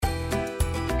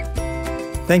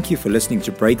Thank you for listening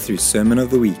to Breakthrough Sermon of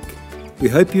the Week. We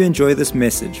hope you enjoy this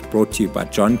message brought to you by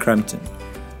John Crumpton.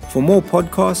 For more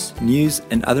podcasts, news,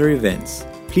 and other events,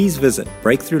 please visit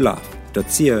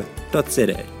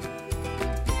breakthroughlife.co.za.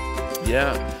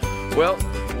 Yeah, well,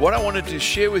 what I wanted to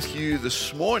share with you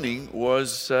this morning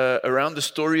was around the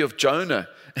story of Jonah.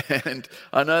 And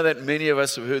I know that many of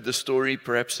us have heard the story,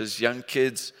 perhaps as young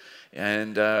kids,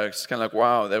 and it's kind of like,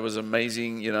 wow, that was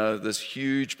amazing. You know, this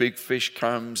huge big fish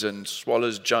comes and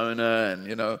swallows Jonah, and,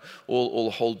 you know, all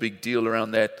the whole big deal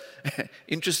around that.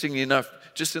 Interestingly enough,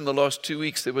 just in the last 2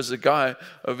 weeks, there was a guy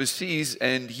overseas,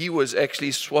 and he was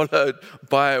actually swallowed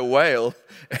by a whale,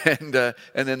 and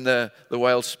then the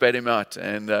whale spat him out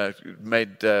and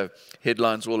made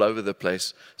headlines all over the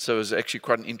place. So it was actually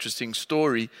quite an interesting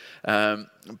story.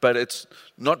 But it's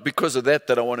not because of that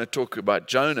I want to talk about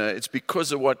Jonah. It's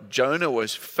because of what Jonah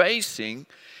was facing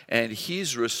and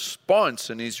his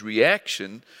response and his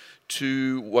reaction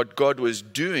to what God was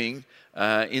doing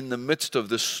in the midst of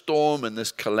this storm and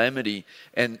this calamity.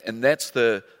 And that's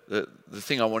the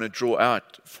thing I want to draw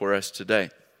out for us today.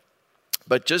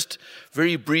 But just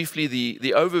very briefly,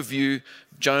 the overview,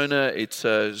 Jonah, it's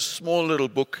a small little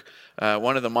book,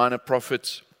 one of the minor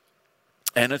prophets.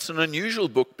 And it's an unusual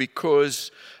book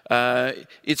because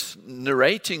it's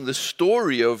narrating the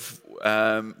story of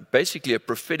basically a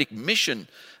prophetic mission,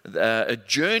 a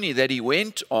journey that he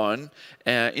went on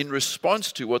in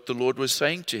response to what the Lord was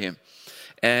saying to him.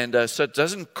 And so it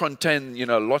doesn't contain,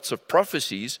 lots of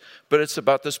prophecies, but it's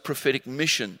about this prophetic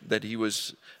mission that he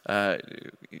was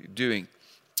doing.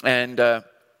 And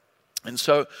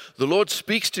so the Lord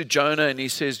speaks to Jonah and he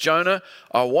says, Jonah,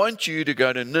 I want you to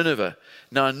go to Nineveh.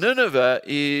 Now, Nineveh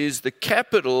is the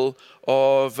capital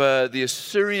of the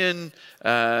Assyrian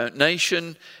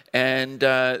nation, and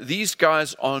these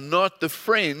guys are not the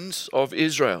friends of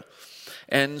Israel.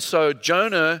 And so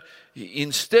Jonah,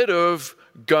 instead of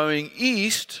going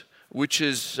east, which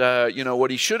is,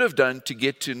 what he should have done to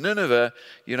get to Nineveh,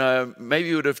 maybe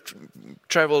he would have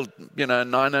traveled,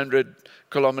 900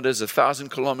 kilometers, 1,000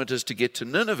 kilometers to get to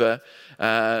Nineveh.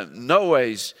 No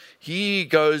ways. He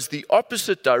goes the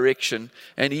opposite direction,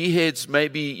 and he heads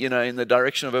maybe, in the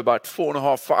direction of about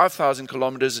 4,500, 5,000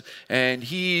 kilometers, and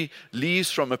he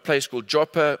leaves from a place called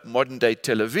Joppa, modern-day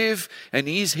Tel Aviv, and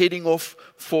he's heading off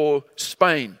for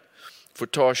Spain, for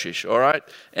Tarshish, all right?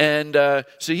 And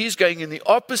so he's going in the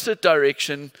opposite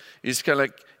direction. He's kind of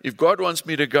like, if God wants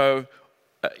me to go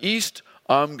east,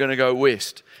 I'm going to go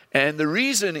west. And the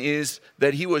reason is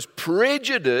that he was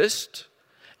prejudiced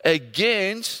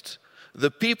against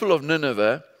the people of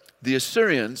Nineveh, the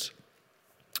Assyrians,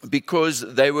 because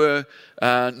they were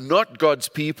not God's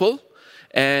people,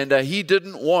 and he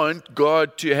didn't want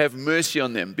God to have mercy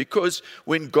on them. Because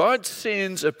when God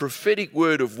sends a prophetic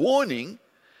word of warning,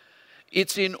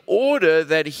 it's in order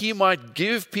that he might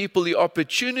give people the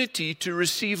opportunity to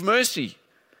receive mercy.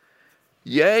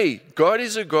 Yea, God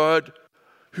is a God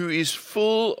who is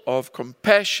full of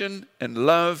compassion and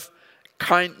love,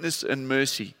 kindness and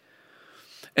mercy.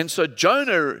 And so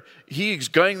Jonah, he's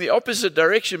going the opposite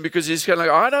direction because he's kind of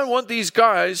like, I don't want these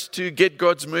guys to get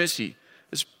God's mercy.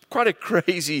 It's quite a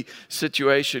crazy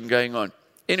situation going on.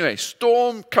 Anyway,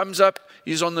 storm comes up.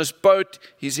 He's on this boat.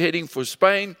 He's heading for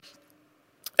Spain.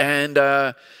 And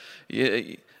God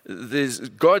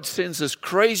sends this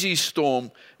crazy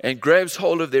storm and grabs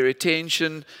hold of their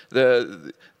attention.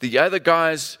 The other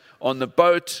guys on the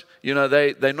boat,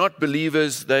 they're not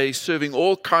believers. They're serving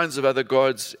all kinds of other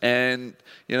gods, and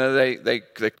they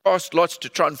cast lots to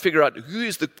try and figure out who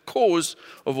is the cause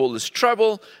of all this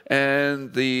trouble.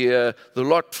 And the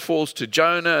lot falls to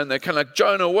Jonah, and they're kind of like,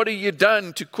 Jonah, what have you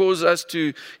done to cause us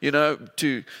to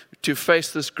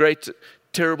face this great,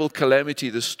 terrible calamity,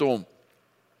 the storm?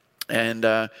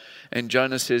 And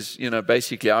Jonah says,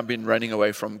 basically, I've been running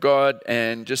away from God,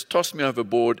 and just toss me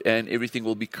overboard and everything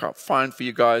will be fine for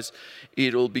you guys.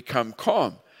 It'll become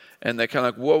calm. And they're kind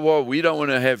of like, whoa, we don't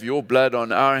want to have your blood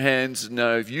on our hands.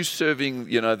 No, if you're serving,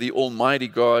 the Almighty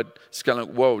God, it's kind of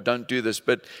like, whoa, don't do this.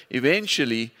 But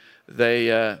eventually,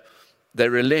 they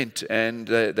relent and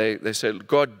they say,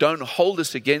 God, don't hold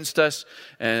this against us.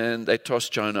 And they toss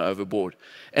Jonah overboard.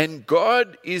 And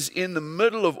God is in the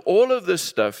middle of all of this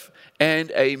stuff,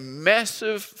 and a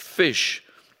massive fish.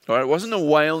 All right, it wasn't a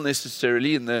whale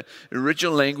necessarily. In the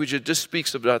original language, it just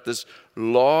speaks about this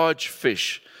large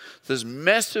fish. This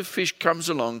massive fish comes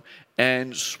along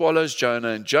and swallows Jonah.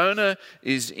 And Jonah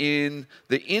is in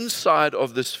the inside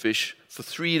of this fish for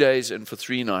 3 days and for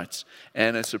 3 nights.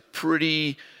 And it's a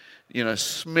pretty,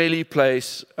 smelly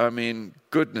place. I mean,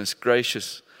 goodness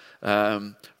gracious.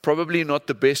 Probably not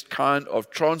the best kind of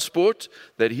transport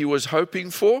that he was hoping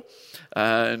for.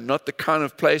 Not the kind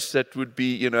of place that would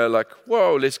be, like,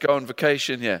 whoa, let's go on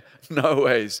vacation here. No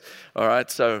ways. All right,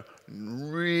 so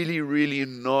really, really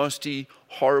nasty,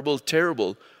 horrible,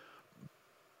 terrible.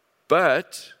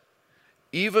 But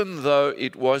even though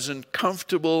it wasn't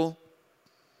comfortable,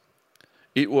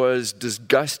 it was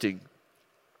disgusting,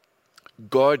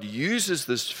 God uses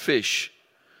this fish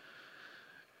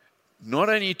not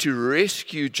only to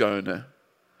rescue Jonah,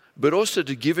 but also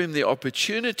to give him the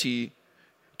opportunity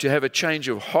to have a change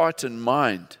of heart and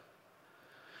mind.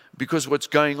 Because what's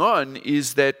going on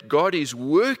is that God is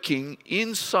working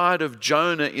inside of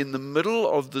Jonah in the middle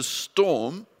of the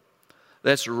storm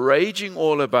that's raging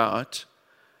all about.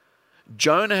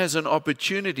 Jonah has an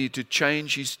opportunity to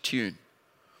change his tune.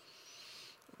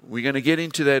 We're going to get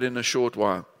into that in a short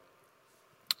while.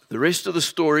 The rest of the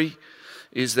story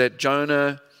is that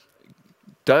Jonah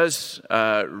does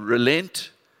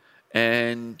relent,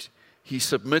 and he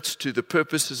submits to the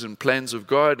purposes and plans of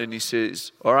God, and he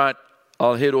says, all right,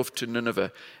 I'll head off to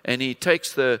Nineveh. And he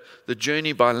takes the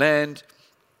journey by land,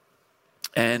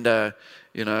 and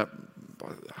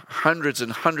hundreds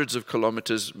and hundreds of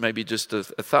kilometers, maybe just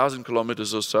 1,000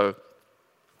 kilometers or so.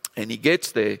 And he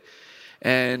gets there,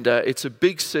 and it's a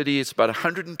big city. It's about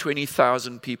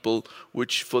 120,000 people,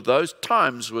 which for those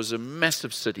times was a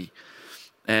massive city.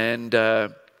 And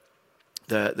the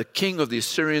king of the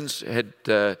Assyrians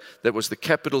that was the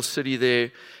capital city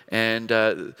there, and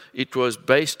it was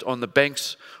based on the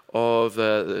banks of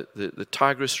the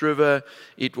Tigris River.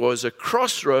 It was a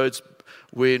crossroads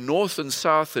where north and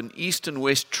south and east and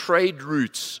west trade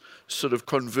routes sort of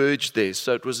converged there.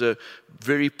 So it was a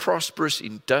very prosperous,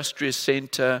 industrious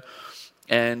center,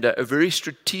 and a very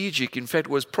strategic, in fact,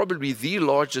 was probably the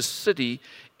largest city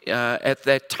at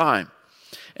that time.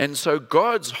 And so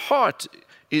God's heart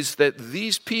is that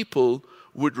these people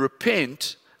would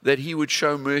repent, that he would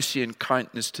show mercy and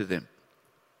kindness to them.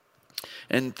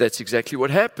 And that's exactly what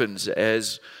happens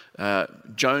as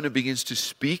Jonah begins to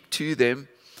speak to them.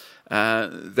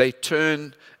 They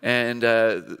turn and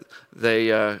they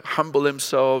humble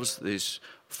themselves. There's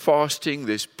fasting,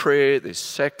 there's prayer, there's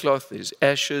sackcloth, there's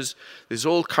ashes, there's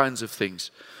all kinds of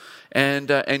things.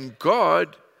 And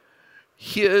God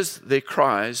hears their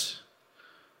cries,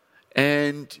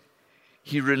 and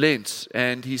he relents,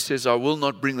 and he says, I will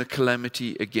not bring the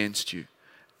calamity against you.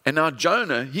 And now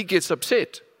Jonah, he gets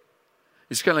upset.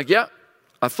 He's kind of like, yeah,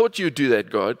 I thought you'd do that,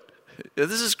 God.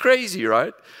 This is crazy,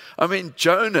 right? I mean,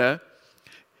 Jonah,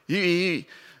 he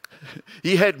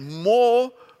had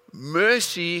more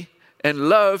mercy and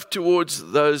love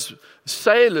towards those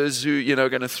sailors who, are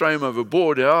going to throw him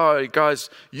overboard. Oh, guys,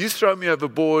 you throw me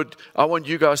overboard. I want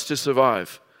you guys to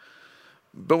survive.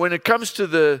 But when it comes to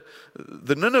the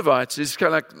Ninevites, it's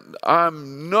kind of like,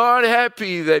 I'm not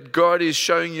happy that God is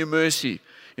showing you mercy.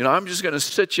 I'm just going to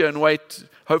sit here and wait.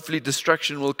 Hopefully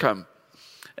destruction will come.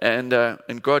 And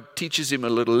God teaches him a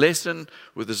little lesson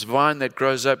with this vine that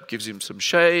grows up, gives him some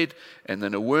shade, and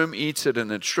then a worm eats it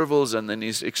and it shrivels, and then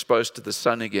he's exposed to the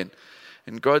sun again.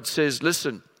 And God says,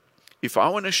 listen, if I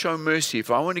want to show mercy,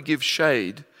 if I want to give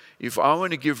shade, if I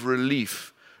want to give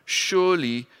relief,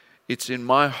 surely it's in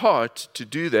my heart to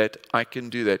do that. I can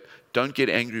do that. Don't get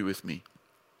angry with me.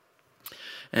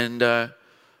 And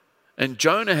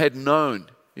Jonah had known.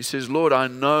 He says, Lord, I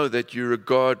know that you're a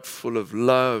God full of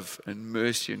love and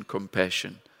mercy and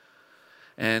compassion.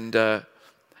 And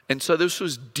so this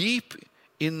was deep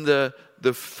in the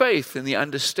faith and the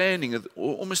understanding of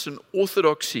almost an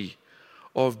orthodoxy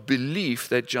of belief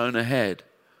that Jonah had.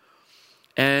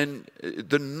 And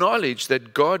the knowledge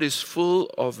that God is full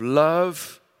of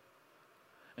love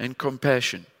and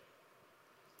compassion.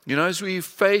 As we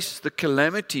face the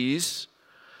calamities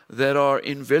that are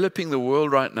enveloping the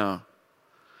world right now,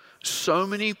 so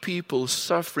many people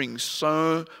suffering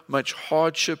so much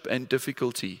hardship and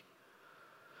difficulty,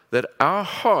 that our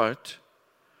heart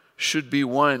should be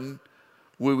one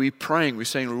where we're praying, we're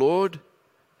saying, Lord,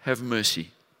 have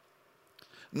mercy.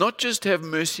 Not just have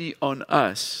mercy on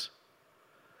us,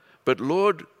 but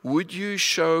Lord, would you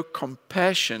show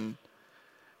compassion,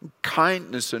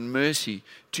 kindness and mercy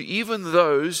to even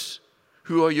those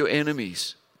who are your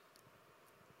enemies?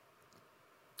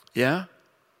 Yeah?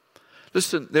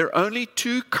 Listen, there are only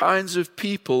two kinds of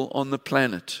people on the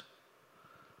planet.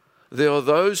 There are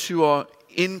those who are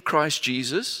in Christ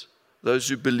Jesus, those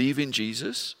who believe in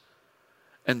Jesus,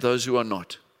 and those who are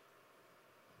not.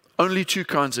 Only two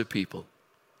kinds of people.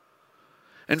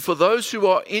 And for those who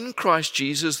are in Christ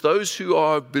Jesus, those who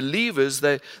are believers,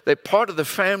 they're part of the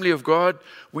family of God.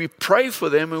 We pray for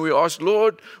them and we ask,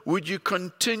 Lord, would you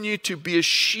continue to be a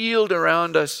shield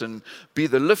around us and be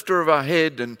the lifter of our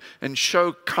head and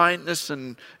show kindness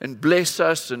and bless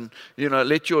us and,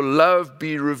 let your love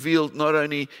be revealed not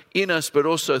only in us but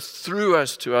also through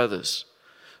us to others.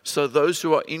 So those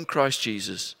who are in Christ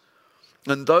Jesus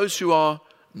and those who are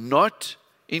not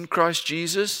in Christ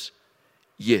Jesus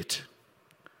yet.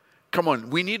 Come on,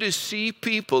 we need to see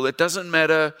people. It doesn't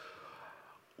matter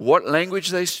what language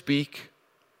they speak,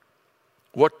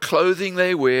 what clothing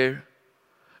they wear,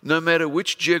 no matter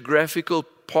which geographical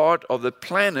part of the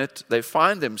planet they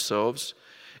find themselves,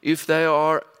 if they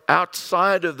are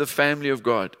outside of the family of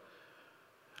God.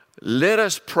 Let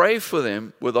us pray for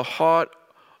them with a heart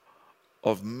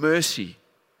of mercy.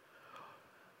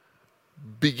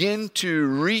 Begin to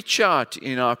reach out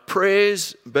in our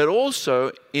prayers, but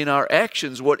also in our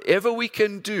actions, whatever we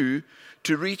can do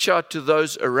to reach out to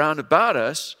those around about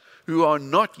us who are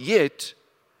not yet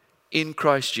in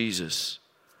Christ Jesus.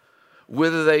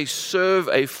 Whether they serve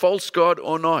a false god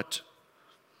or not.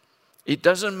 It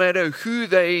doesn't matter who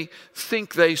they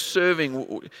think they're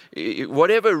serving,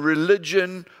 whatever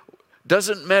religion,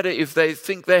 doesn't matter if they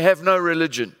think they have no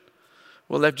religion.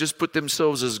 Well, they've just put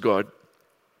themselves as God.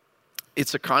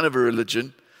 It's a kind of a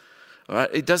religion. All right?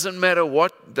 It doesn't matter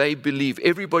what they believe.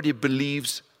 Everybody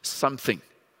believes something.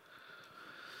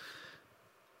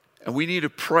 And we need to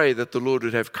pray that the Lord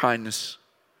would have kindness,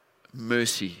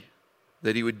 mercy,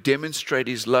 that He would demonstrate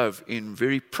His love in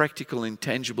very practical and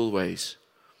tangible ways,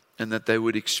 and that they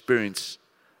would experience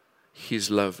His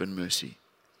love and mercy.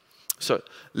 So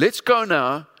let's go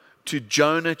now to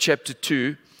Jonah chapter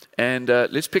 2, and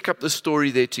let's pick up the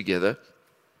story there together.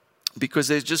 Because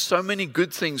there's just so many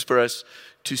good things for us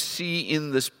to see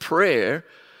in this prayer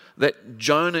that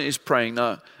Jonah is praying.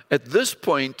 Now, at this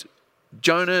point,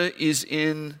 Jonah is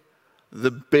in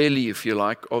the belly, if you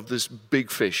like, of this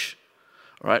big fish.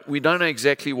 All right? We don't know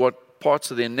exactly what parts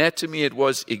of the anatomy it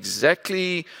was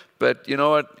exactly, but you know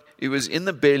what? It was in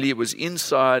the belly, it was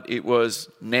inside, it was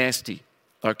nasty.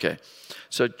 Okay,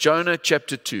 so Jonah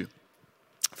chapter 2.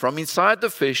 From inside the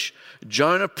fish,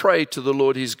 Jonah prayed to the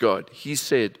Lord his God. He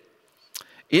said,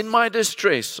 "In my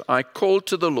distress, I called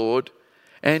to the Lord,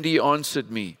 and He answered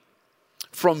me.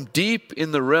 From deep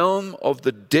in the realm of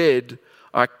the dead,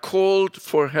 I called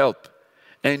for help,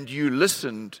 and you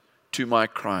listened to my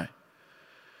cry."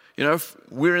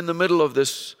 We're in the middle of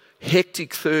this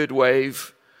hectic third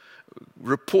wave.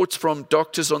 Reports from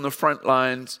doctors on the front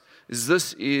lines is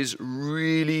this is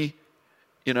really,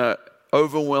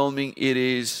 overwhelming. It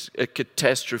is a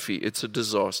catastrophe. It's a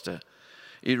disaster.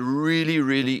 It really,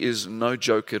 really is no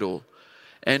joke at all.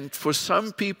 And for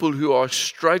some people who are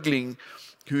struggling,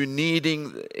 who are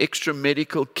needing extra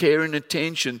medical care and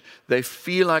attention, they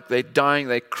feel like they're dying.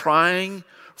 They're crying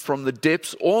from the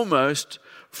depths, almost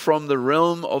from the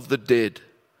realm of the dead.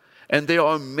 And there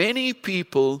are many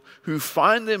people who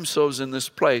find themselves in this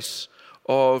place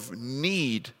of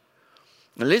need.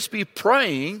 And let's be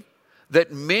praying that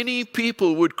many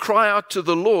people would cry out to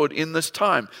the Lord in this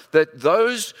time. That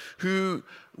those who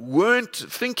weren't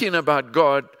thinking about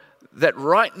God, that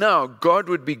right now God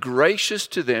would be gracious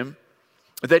to them,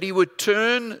 that He would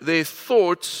turn their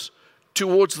thoughts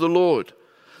towards the Lord.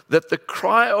 That the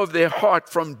cry of their heart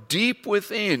from deep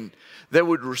within, that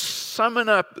would summon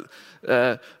up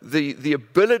the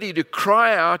ability to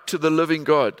cry out to the living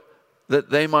God, that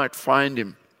they might find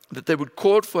Him, that they would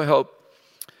call for help.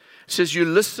 It says, "You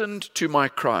listened to my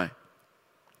cry."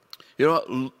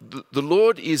 The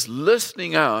Lord is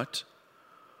listening out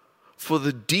for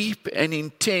the deep and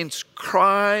intense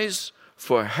cries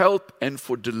for help and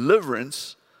for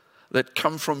deliverance that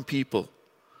come from people.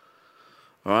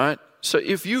 All right? So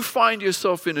if you find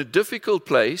yourself in a difficult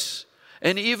place,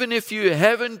 and even if you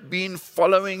haven't been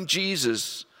following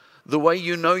Jesus the way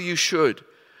you know you should,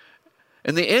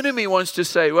 and the enemy wants to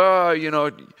say, well,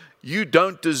 you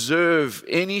don't deserve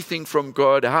anything from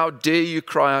God. How dare you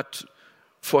cry out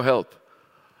for help?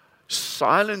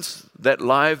 Silence that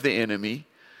lie of the enemy.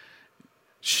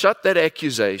 Shut that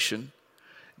accusation.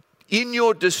 In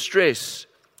your distress,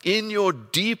 in your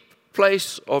deep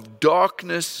place of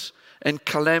darkness and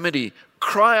calamity,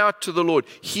 cry out to the Lord.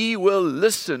 He will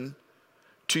listen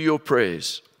to your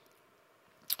prayers.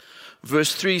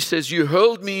 Verse 3 says, "You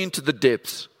hurled me into the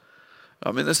depths."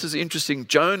 This is interesting.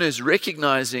 Jonah is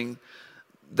recognizing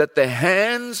that the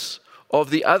hands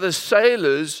of the other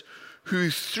sailors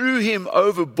who threw him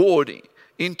overboard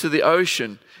into the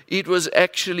ocean, it was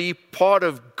actually part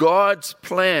of God's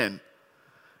plan.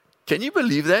 Can you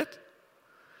believe that?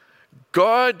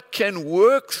 God can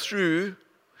work through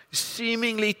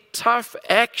seemingly tough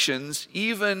actions,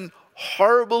 even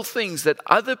horrible things that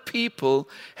other people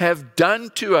have done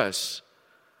to us.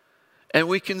 And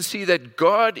we can see that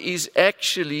God is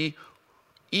actually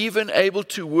even able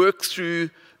to work through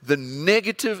the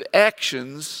negative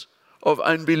actions of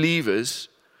unbelievers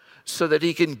so that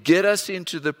He can get us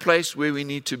into the place where we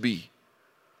need to be.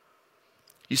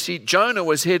 You see, Jonah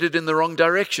was headed in the wrong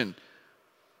direction.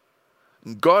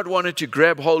 God wanted to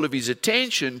grab hold of his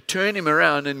attention, turn him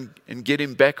around, and get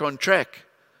him back on track.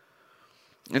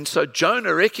 And so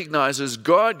Jonah recognizes,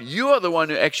 God, you are the one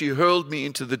who actually hurled me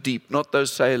into the deep, not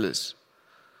those sailors.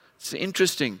 It's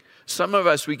interesting. Some of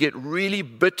us, we get really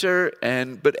bitter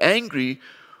but angry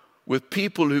with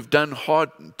people who've done hard,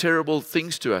 terrible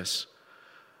things to us.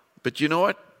 But you know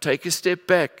what? Take a step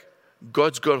back.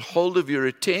 God's got hold of your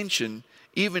attention,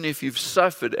 even if you've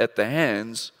suffered at the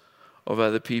hands of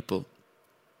other people.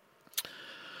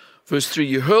 Verse 3,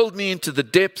 you hurled me into the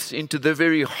depths, into the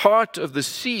very heart of the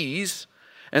seas,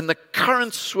 and the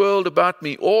currents swirled about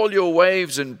me. All your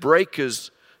waves and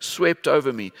breakers swept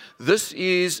over me. This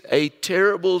is a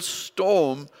terrible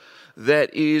storm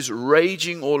that is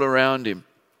raging all around him.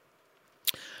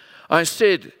 I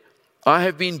said, I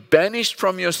have been banished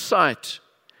from your sight,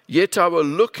 yet I will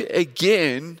look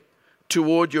again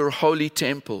toward your holy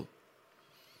temple.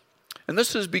 And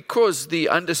this is because the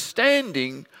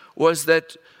understanding was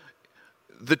that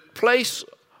the place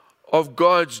of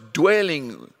God's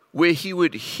dwelling, where He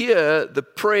would hear the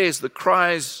prayers, the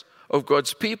cries of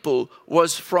God's people,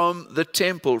 was from the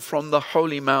temple, from the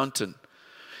holy mountain.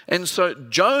 And so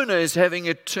Jonah is having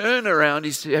a turnaround.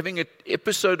 He's having an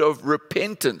episode of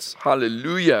repentance.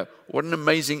 Hallelujah. What an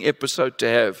amazing episode to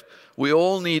have. We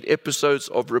all need episodes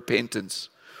of repentance.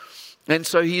 And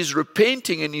so he's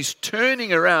repenting and he's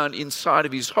turning around inside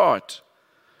of his heart.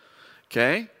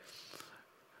 Okay?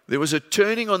 There was a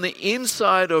turning on the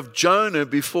inside of Jonah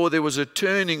before there was a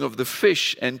turning of the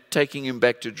fish and taking him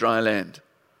back to dry land.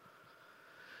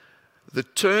 The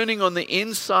turning on the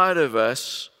inside of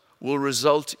us will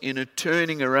result in a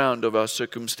turning around of our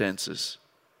circumstances.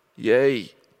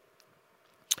 Yay.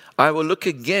 I will look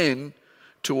again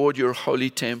toward your holy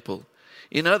temple.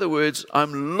 In other words,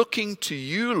 I'm looking to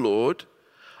you, Lord.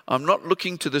 I'm not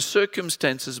looking to the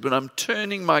circumstances, but I'm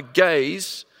turning my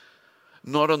gaze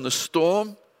not on the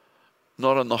storm,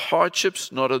 not on the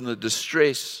hardships, not on the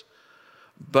distress,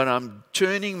 but I'm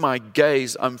turning my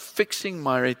gaze, I'm fixing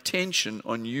my attention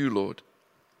on you, Lord.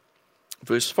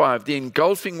 Verse 5, the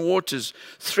engulfing waters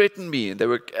threatened me, and they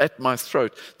were at my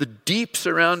throat. The deep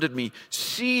surrounded me.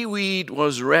 Seaweed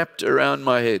was wrapped around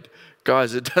my head.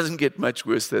 Guys, it doesn't get much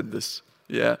worse than this.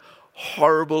 Yeah,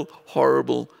 horrible,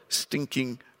 horrible,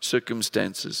 stinking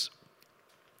circumstances.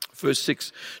 Verse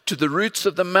 6, to the roots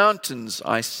of the mountains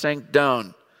I sank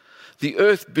down. The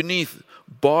earth beneath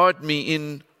barred me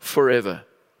in forever.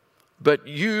 But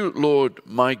you, Lord,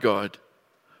 my God,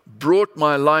 brought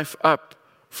my life up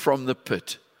from the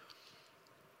pit.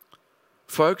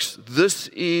 Folks, this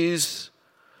is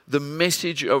the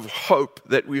message of hope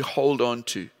that we hold on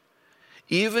to.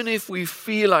 Even if we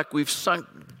feel like we've sunk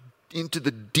into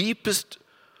the deepest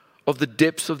of the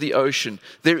depths of the ocean,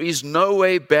 there is no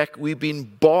way back. We've been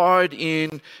barred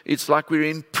in. It's like we're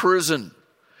in prison.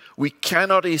 We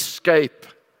cannot escape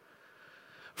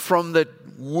from the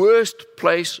worst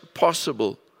place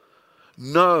possible.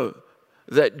 Know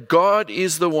that God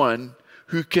is the one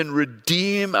who can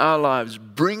redeem our lives,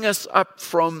 bring us up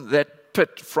from that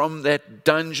pit, from that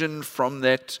dungeon, from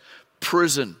that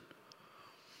prison.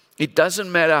 It doesn't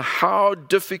matter how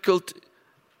difficult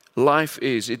life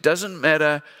is. It doesn't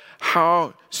matter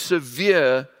how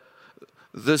severe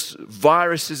this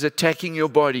virus is attacking your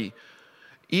body.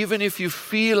 Even if you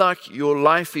feel like your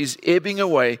life is ebbing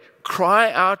away, cry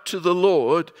out to the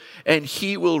Lord and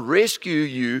He will rescue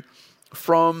you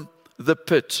from the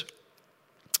pit.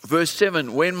 Verse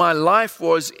 7, when my life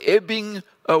was ebbing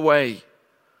away.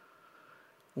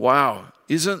 Wow,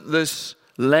 isn't this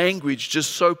language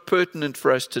just so pertinent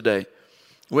for us today?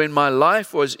 When my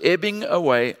life was ebbing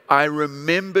away, I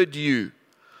remembered you,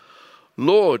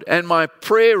 Lord, and my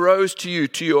prayer rose to you,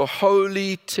 to your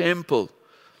holy temple.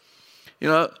 You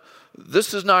know,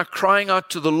 this is now crying out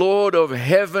to the Lord of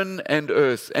heaven and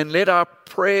earth. And let our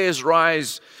prayers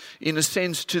rise, in a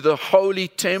sense, to the holy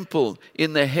temple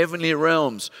in the heavenly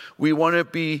realms. We want to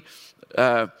be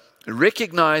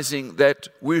recognizing that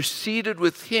we're seated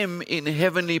with Him in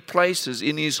heavenly places,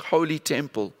 in His holy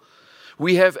temple.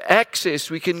 We have access.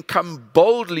 We can come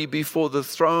boldly before the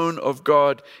throne of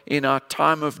God in our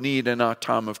time of need and our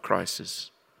time of crisis.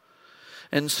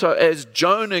 And so as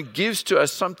Jonah gives to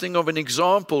us something of an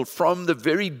example from the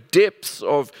very depths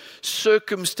of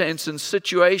circumstance and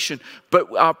situation,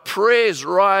 but our prayers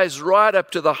rise right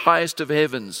up to the highest of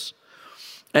heavens.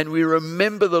 And we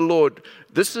remember the Lord.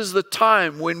 This is the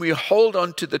time when we hold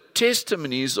on to the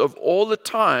testimonies of all the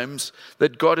times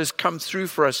that God has come through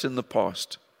for us in the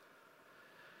past.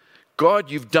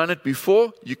 God, you've done it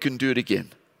before, you can do it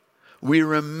again. We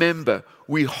remember,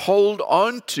 we hold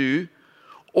on to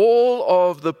all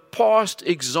of the past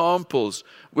examples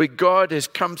where God has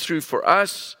come through for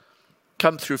us,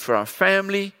 come through for our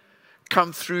family,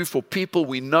 come through for people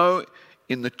we know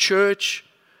in the church.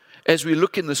 As we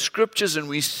look in the scriptures and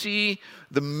we see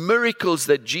the miracles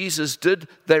that Jesus did,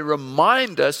 they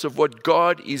remind us of what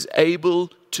God is able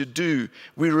to do.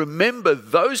 We remember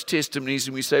those testimonies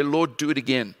and we say, Lord, do it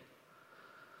again.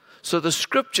 So the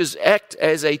scriptures act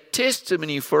as a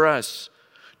testimony for us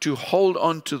to hold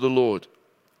on to the Lord.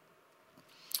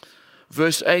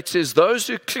 Verse 8 says, those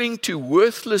who cling to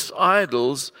worthless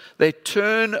idols, they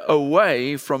turn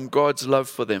away from God's love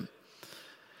for them.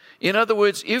 In other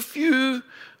words, if you,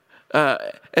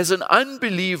 as an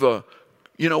unbeliever,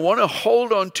 want to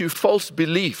hold on to false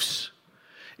beliefs,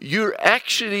 you're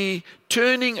actually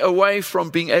turning away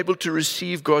from being able to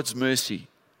receive God's mercy.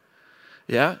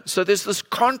 Yeah? So there's this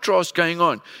contrast going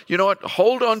on. You know what?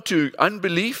 Hold on to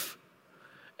unbelief,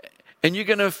 and you're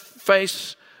going to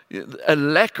face a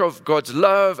lack of God's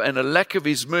love and a lack of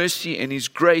His mercy and His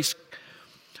grace.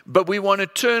 But we want to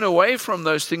turn away from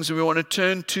those things and we want to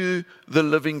turn to the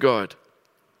living God.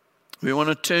 We want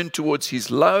to turn towards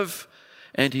His love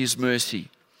and His mercy.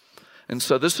 And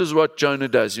so this is what Jonah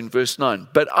does in verse 9.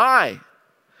 But I,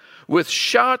 with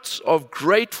shouts of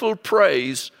grateful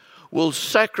praise, will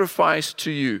sacrifice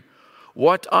to you.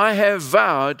 What I have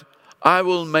vowed, I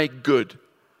will make good.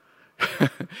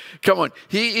 Come on.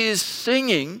 He is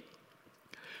singing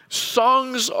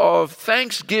songs of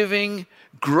thanksgiving,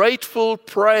 grateful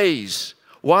praise,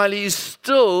 while he's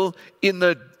still in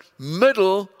the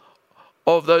middle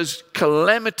of those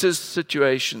calamitous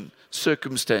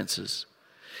circumstances.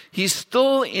 He's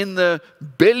still in the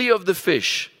belly of the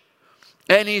fish,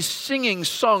 and he's singing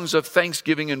songs of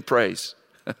thanksgiving and praise.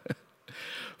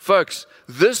 Folks,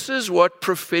 this is what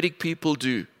prophetic people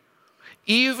do.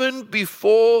 Even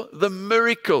before the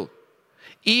miracle,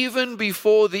 even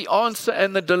before the answer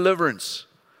and the deliverance,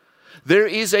 there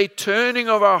is a turning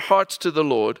of our hearts to the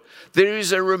Lord. There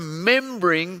is a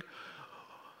remembering.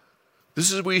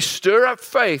 This is, we stir up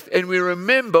faith and we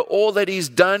remember all that He's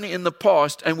done in the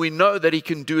past, and we know that He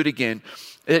can do it again.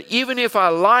 That even if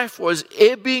our life was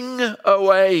ebbing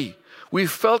away, we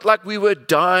felt like we were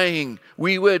dying,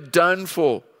 we were done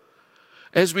for,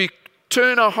 as we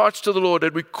turn our hearts to the Lord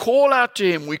and we call out to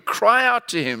Him, we cry out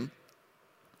to Him,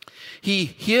 He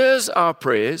hears our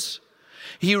prayers,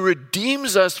 He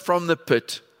redeems us from the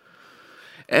pit,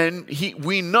 and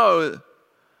we know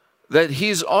that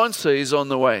His answer is on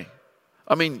the way.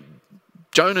 I mean,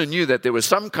 Jonah knew that there was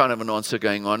some kind of an answer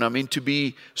going on. I mean, to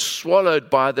be swallowed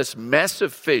by this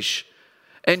massive fish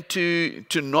and to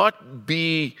not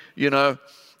be,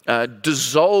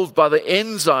 dissolved by the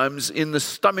enzymes in the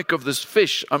stomach of this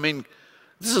fish. I mean,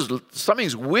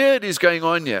 something's weird is going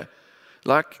on here.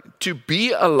 Like, to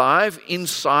be alive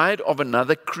inside of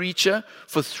another creature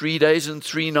for 3 days and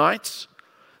 3 nights,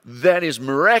 that is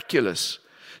miraculous.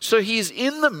 So he's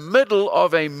in the middle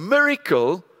of a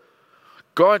miracle.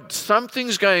 God,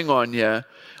 something's going on here.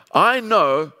 I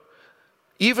know,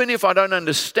 even if I don't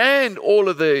understand all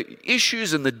of the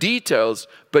issues and the details,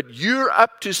 but you're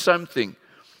up to something.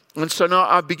 And so now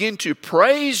I begin to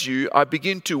praise you, I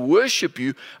begin to worship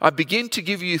you, I begin to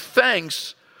give you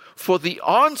thanks for the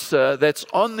answer that's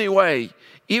on the way,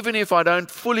 even if I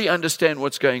don't fully understand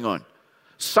what's going on.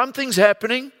 Something's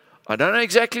happening, I don't know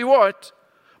exactly what,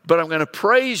 but I'm going to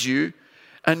praise you.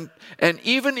 And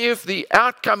even if the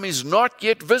outcome is not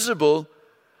yet visible,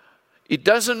 it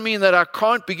doesn't mean that I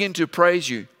can't begin to praise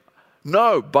you.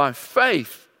 No, by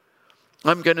faith,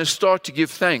 I'm going to start to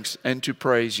give thanks and to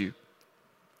praise you.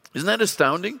 Isn't that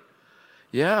astounding?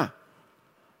 Yeah.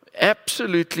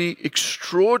 Absolutely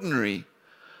extraordinary.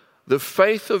 The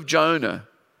faith of Jonah.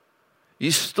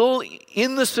 He's still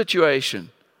in the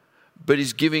situation, but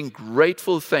he's giving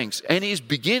grateful thanks. And he's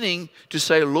beginning to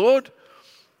say, Lord,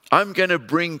 I'm going to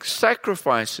bring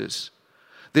sacrifices.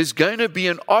 There's going to be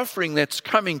an offering that's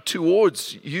coming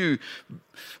towards you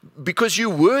because you're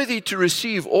worthy to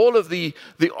receive all of the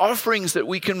offerings that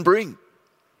we can bring.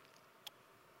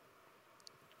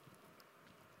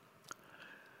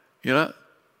 The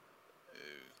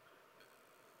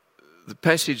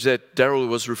passage that Daryl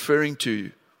was referring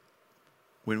to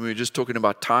when we were just talking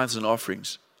about tithes and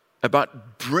offerings,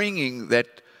 about bringing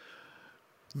that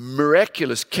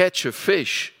miraculous catch of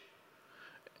fish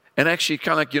and actually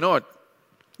kind of like, you know what,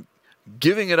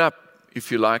 giving it up,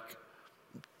 if you like,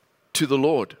 to the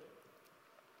Lord.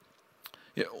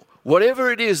 You know,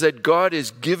 whatever it is that God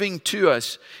is giving to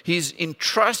us, He's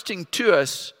entrusting to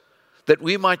us that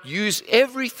we might use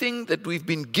everything that we've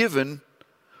been given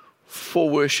for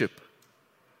worship.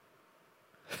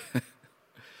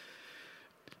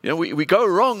 You know, we go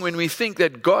wrong when we think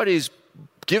that God is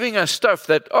giving us stuff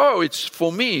that, oh, it's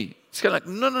for me. It's kind of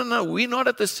like, no, we're not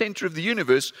at the center of the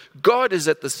universe. God is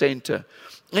at the center.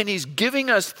 And He's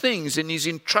giving us things and He's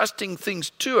entrusting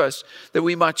things to us that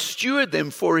we might steward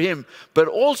them for Him, but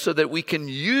also that we can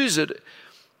use it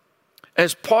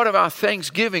as part of our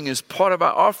thanksgiving, as part of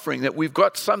our offering, that we've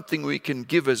got something we can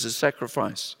give as a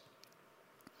sacrifice.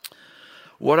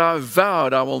 What I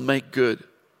vowed, I will make good.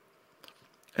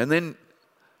 And then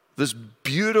this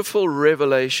beautiful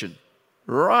revelation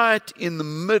right in the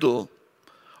middle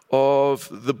of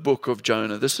the book of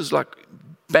Jonah. This is like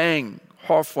bang,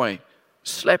 halfway,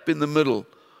 slap in the middle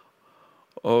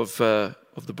of the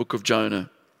book of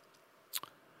Jonah.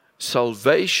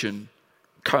 Salvation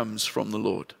comes from the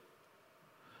Lord.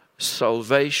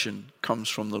 Salvation comes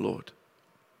from the Lord.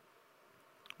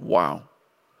 Wow.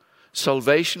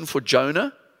 Salvation for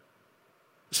Jonah,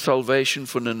 salvation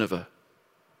for Nineveh.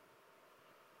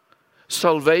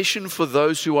 Salvation for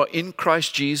those who are in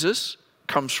Christ Jesus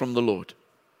comes from the Lord.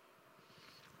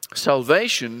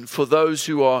 Salvation for those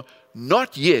who are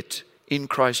not yet in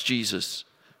Christ Jesus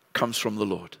comes from the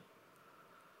Lord.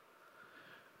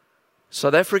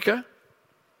 South Africa,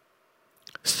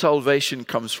 salvation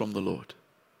comes from the Lord.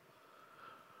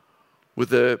 With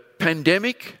the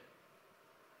pandemic,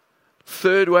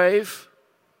 third wave,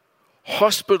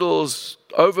 hospitals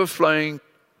overflowing,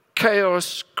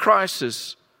 chaos,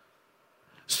 crisis,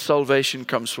 salvation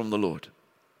comes from the Lord.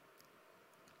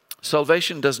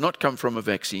 Salvation does not come from a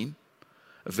vaccine.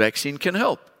 A vaccine can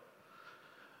help.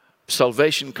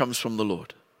 Salvation comes from the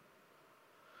Lord.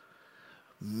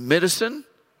 Medicine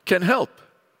can help,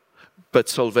 but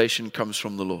salvation comes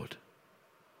from the Lord.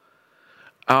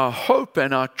 Our hope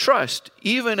and our trust,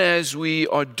 even as we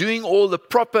are doing all the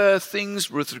proper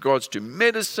things with regards to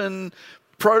medicine,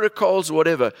 protocols,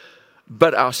 whatever,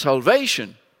 but our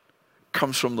salvation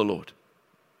comes from the Lord.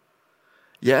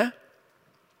 Yeah?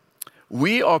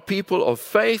 We are people of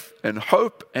faith and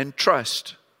hope and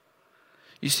trust.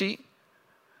 You see,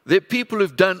 there are people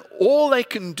who've done all they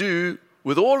can do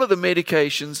with all of the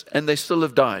medications and they still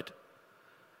have died.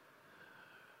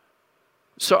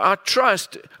 So our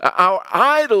trust, our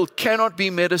idol cannot be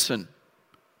medicine.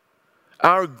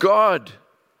 Our God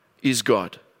is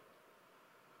God.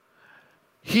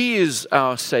 He is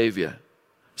our Savior.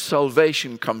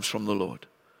 Salvation comes from the Lord.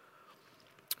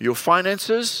 Your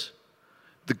finances,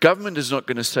 the government is not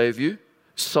going to save you.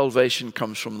 Salvation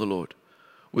comes from the Lord.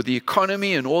 With the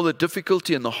economy and all the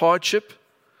difficulty and the hardship,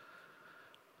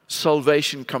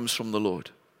 salvation comes from the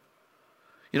Lord.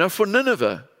 You know, for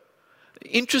Nineveh,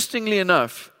 interestingly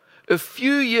enough, a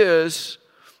few years,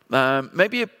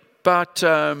 maybe about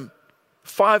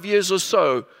 5 years or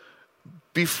so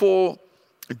before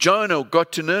Jonah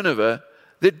got to Nineveh,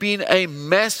 there'd been a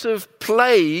massive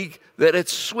plague that had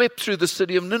swept through the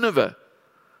city of Nineveh.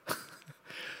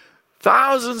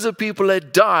 Thousands of people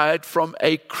had died from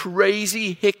a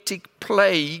crazy, hectic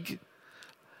plague.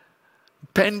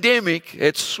 Pandemic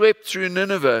had swept through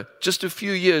Nineveh just a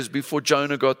few years before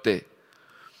Jonah got there.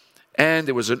 And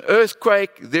there was an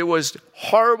earthquake. There was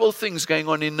horrible things going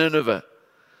on in Nineveh.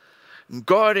 And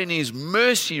God in His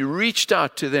mercy reached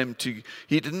out to them.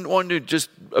 He didn't want to just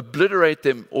obliterate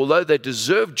them, although they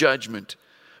deserved judgment.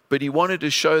 But He wanted to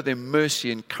show them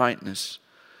mercy and kindness.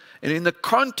 And in the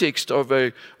context of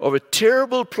a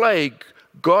terrible plague,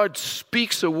 God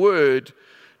speaks a word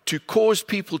to cause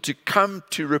people to come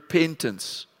to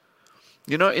repentance.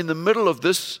 You know, in the middle of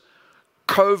this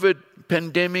COVID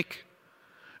pandemic,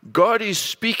 God is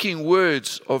speaking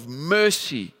words of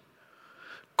mercy,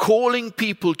 calling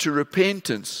people to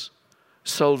repentance.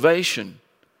 Salvation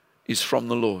is from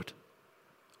the Lord.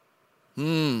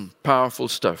 Powerful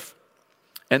stuff.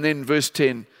 And then verse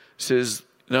 10 says,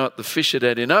 now the fish had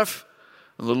had enough,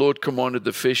 and the Lord commanded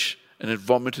the fish, and it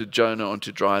vomited Jonah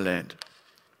onto dry land.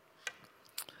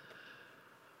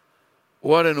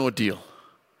 What an ordeal.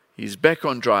 He's back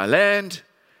on dry land,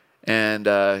 and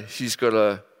he's got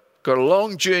a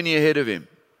long journey ahead of him.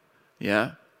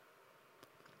 Yeah?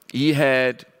 He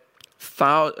had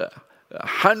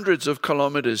hundreds of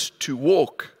kilometers to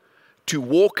walk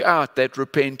out that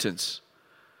repentance.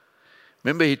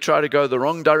 Remember, he tried to go the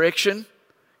wrong direction,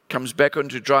 comes back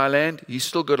onto dry land. He's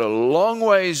still got a long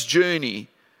ways journey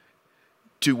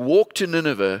to walk to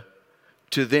Nineveh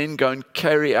to then go and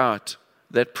carry out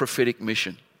that prophetic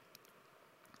mission.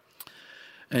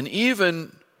 And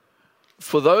even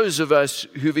for those of us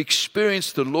who've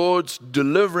experienced the Lord's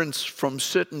deliverance from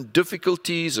certain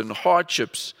difficulties and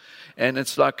hardships, and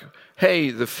it's like, hey,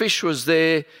 the fish was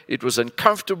there, it was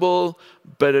uncomfortable,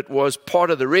 but it was part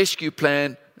of the rescue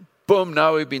plan. Boom,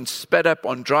 now we've been spat up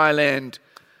on dry land.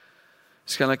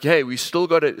 It's kind of like, hey, we still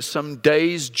got some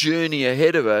days' journey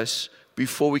ahead of us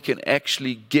before we can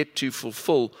actually get to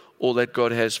fulfill all that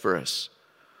God has for us.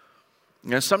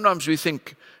 Now, sometimes we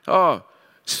think, oh,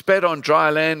 spat on dry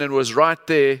land and was right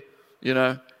there,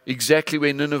 exactly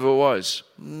where Nineveh was.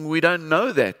 We don't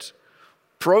know that.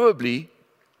 Probably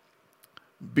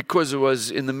because it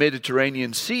was in the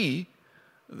Mediterranean Sea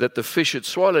that the fish had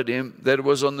swallowed him, that it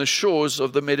was on the shores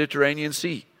of the Mediterranean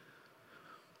Sea.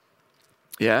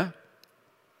 Yeah?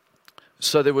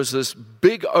 So there was this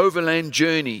big overland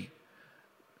journey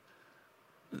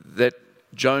that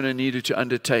Jonah needed to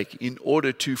undertake in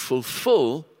order to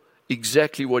fulfill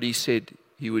exactly what he said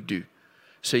he would do.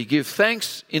 So he gave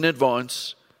thanks in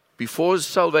advance before his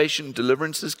salvation,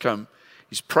 deliverance has come.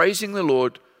 He's praising the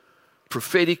Lord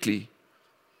prophetically.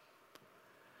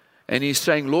 And he's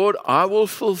saying, Lord, I will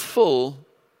fulfill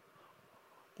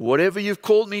whatever you've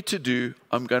called me to do,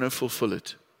 I'm going to fulfill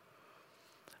it.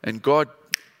 And God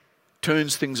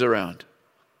turns things around.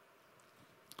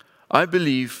 I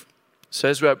believe, so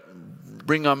as we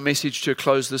bring our message to a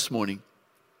close this morning,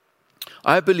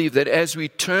 I believe that as we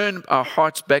turn our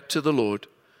hearts back to the Lord,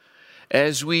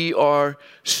 as we are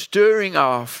stirring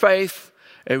our faith,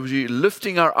 as we're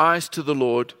lifting our eyes to the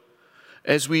Lord,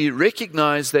 as we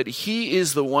recognize that He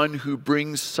is the one who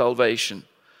brings salvation.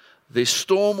 There's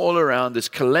storm all around, there's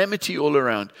calamity all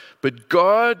around, but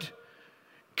God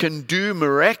can do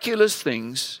miraculous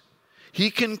things. He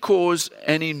can cause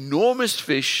an enormous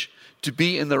fish to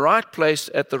be in the right place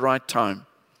at the right time,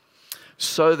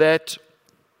 so that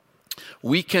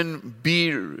we can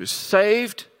be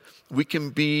saved, we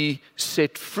can be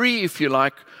set free, if you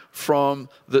like, from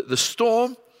the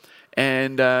storm,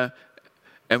 and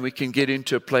we can get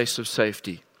into a place of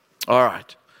safety. All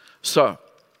right. So,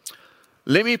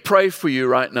 let me pray for you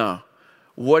right now.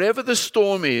 Whatever the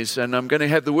storm is, and I'm going to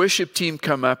have the worship team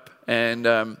come up, and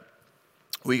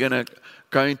we're going to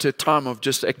go into a time of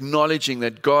just acknowledging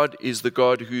that God is the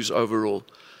God who's over all.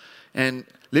 And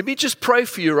let me just pray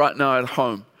for you right now at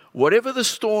home. Whatever the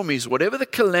storm is, whatever the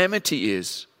calamity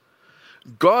is,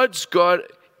 God's got,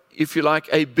 if you like,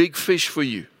 a big fish for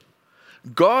you.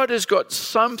 God has got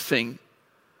something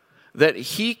that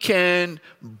He can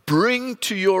bring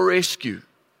to your rescue.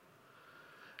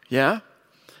 Yeah?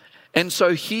 And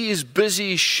so He is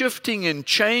busy shifting and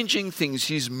changing things.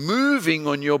 He's moving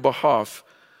on your behalf,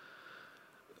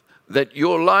 that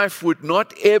your life would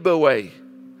not ebb away.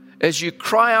 As you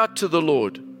cry out to the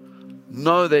Lord,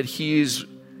 know that He's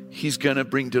going to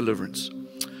bring deliverance.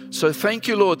 So thank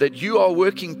you, Lord, that you are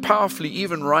working powerfully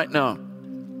even right now.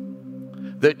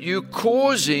 That you're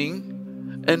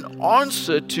causing an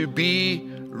answer to be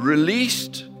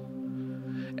released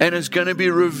and is going to be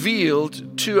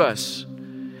revealed to us.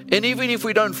 And even if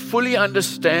we don't fully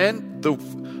understand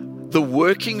the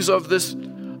workings of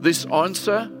this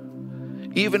answer,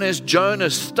 even as Jonah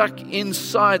stuck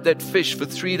inside that fish for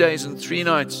 3 days and 3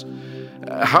 nights,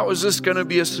 how is this going to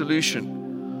be a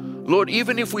solution? Lord,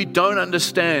 even if we don't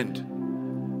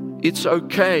understand, it's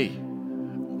okay.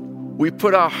 We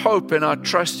put our hope and our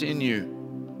trust in you.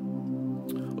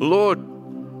 Lord,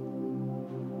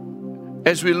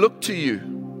 as we look to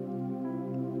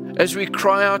you, as we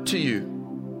cry out to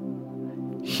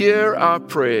you, hear our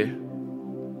prayer,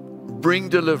 bring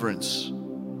deliverance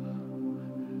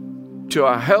to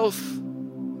our health,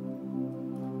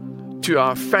 to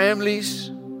our families,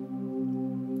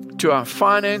 to our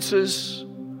finances,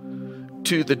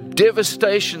 to the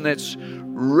devastation that's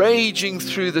raging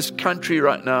through this country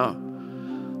right now.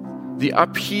 The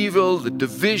upheaval, the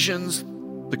divisions,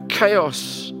 the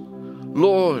chaos.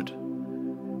 Lord,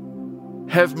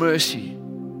 have mercy.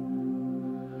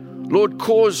 Lord,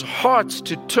 cause hearts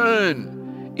to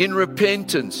turn in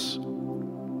repentance.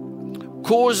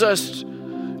 Cause us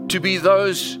to be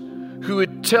those who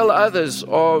would tell others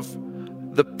of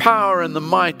the power and the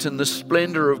might and the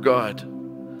splendor of God.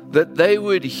 That they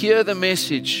would hear the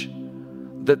message,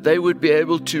 that they would be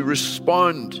able to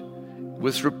respond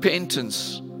with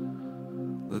repentance,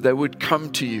 that they would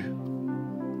come to you.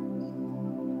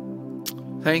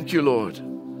 Thank you, Lord,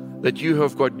 that you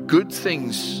have got good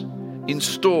things in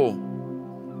store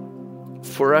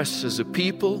for us as a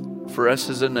people, for us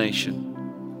as a nation.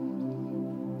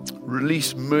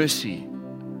 release mercy.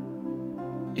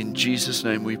 In Jesus'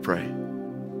 name we pray.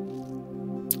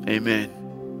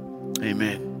 Amen.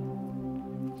 Amen.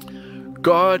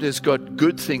 God has got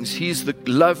good things. He's the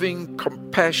loving,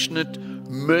 compassionate,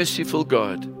 merciful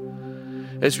God.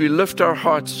 As we lift our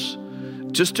hearts,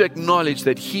 just to acknowledge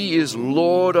that He is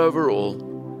Lord over all,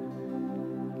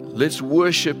 let's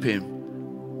worship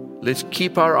Him. Let's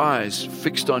keep our eyes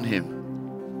fixed on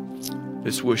Him.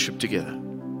 Let's worship together.